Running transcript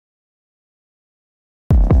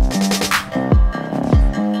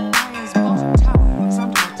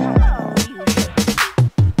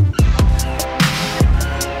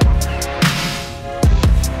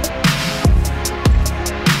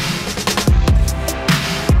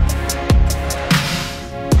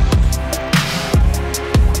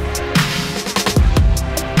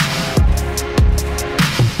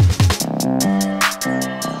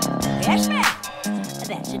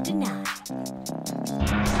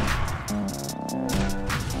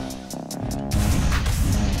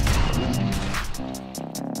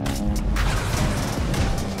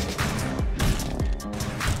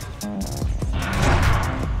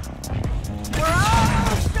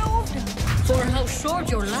how short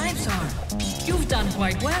your lives are. You've done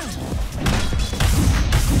quite well.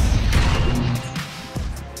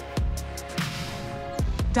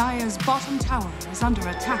 Dire's bottom tower is under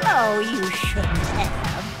attack. Oh, you shouldn't have.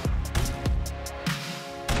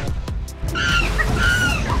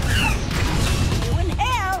 You in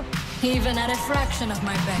hell! Even at a fraction of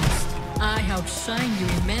my best, I outshine you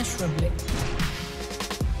immeasurably.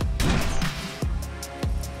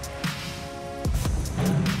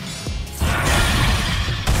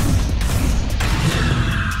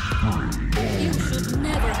 You should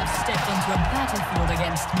never have stepped onto a battlefield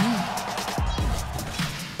against me.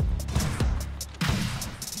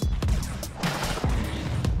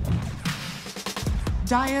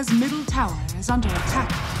 Dire's middle tower is under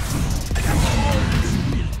attack.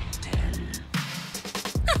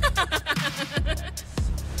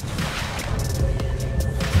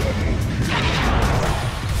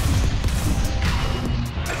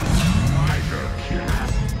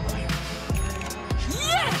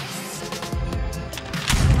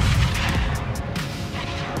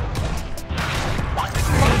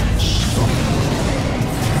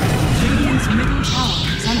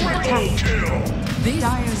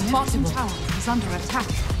 Dire's bottom tower is under attack.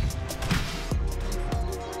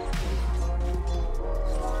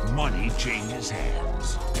 Money changes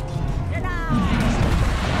hands.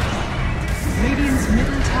 Radiant's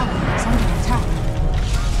middle tower is under attack.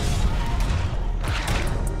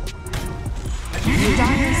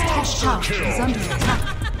 Dire's top tower is under attack.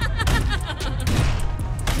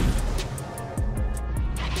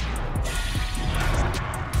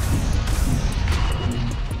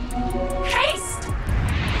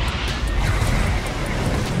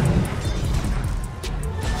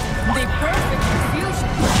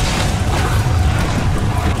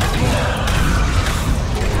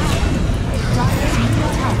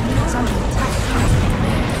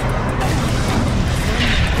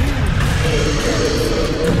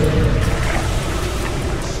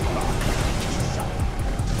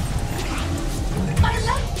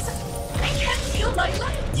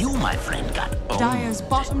 You, my friend, got owned. Dire's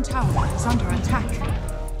bottom tower is under attack.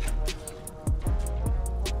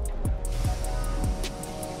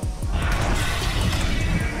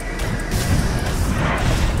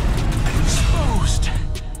 Exposed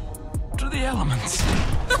to the elements.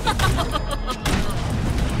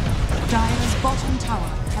 Dire's bottom tower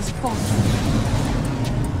has fallen.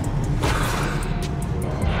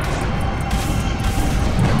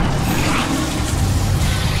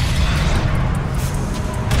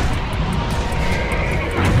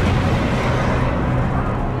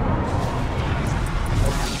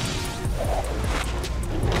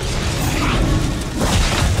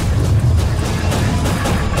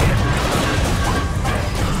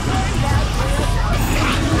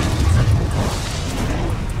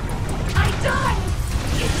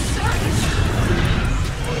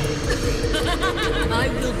 I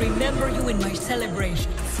will remember you in my celebrations.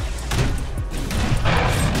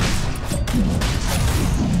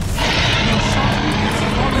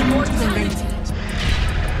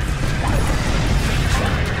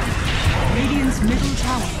 Radiant's middle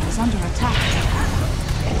tower is under attack.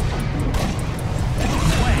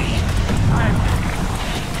 I'm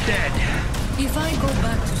dead. If I go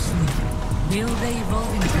back to sleep, will they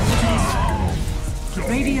evolve intelligence?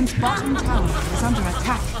 Radiant's bottom tower is under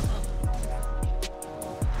attack.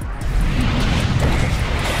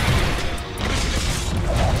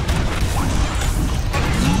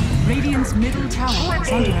 Radiant's middle tower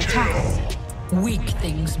is under attack. Weak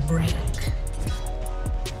things break.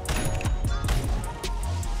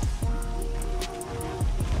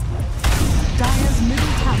 Dire's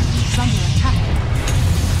middle tower is under attack.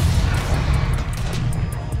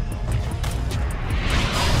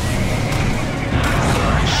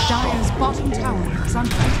 Dire's bottom tower is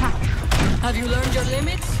under attack. Have you learned your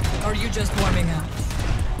limits, or are you just warming up?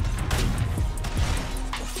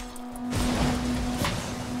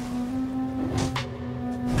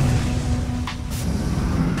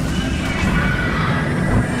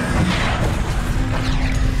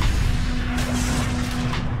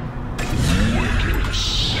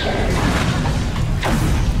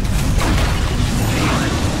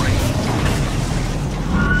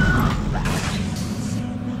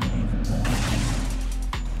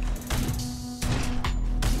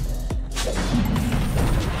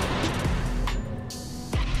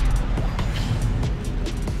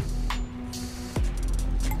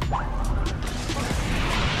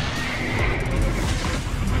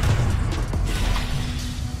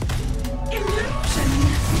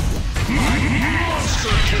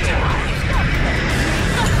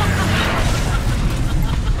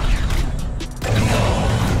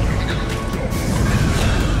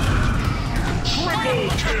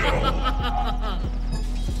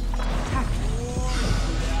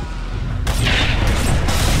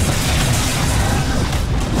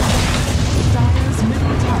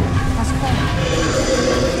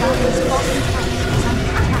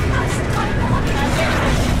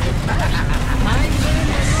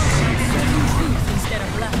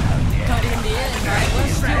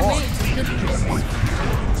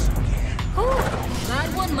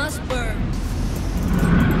 burn.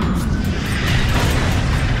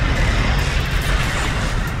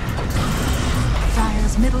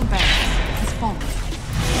 Dire's middle barracks has fallen.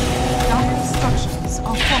 Dire's structures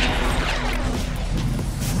are fortified.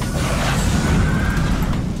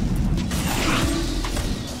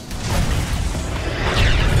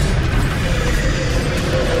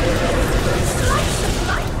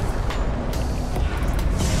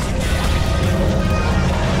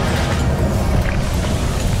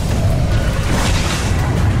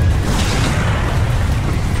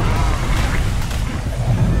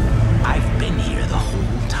 I've been here the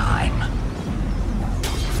whole time.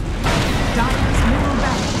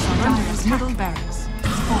 Dire's middle barracks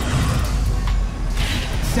has fallen.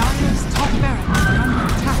 Dire's top barracks are under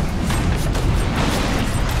attack.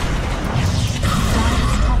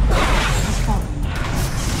 Dire's top barracks has fallen.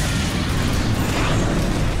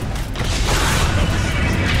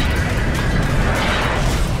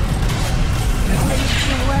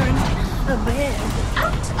 You weren't a bed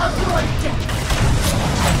out of your depth.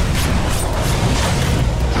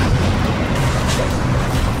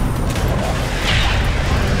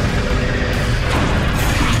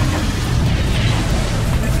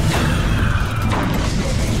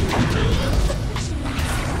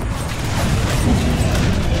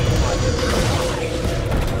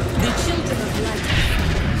 The children of light,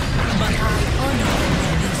 but I honor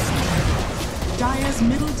this. Dire's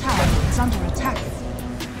middle tower is under attack.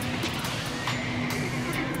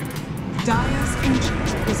 Dire's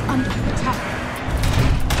ancient is under attack.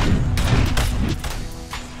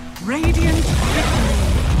 Radiant victory.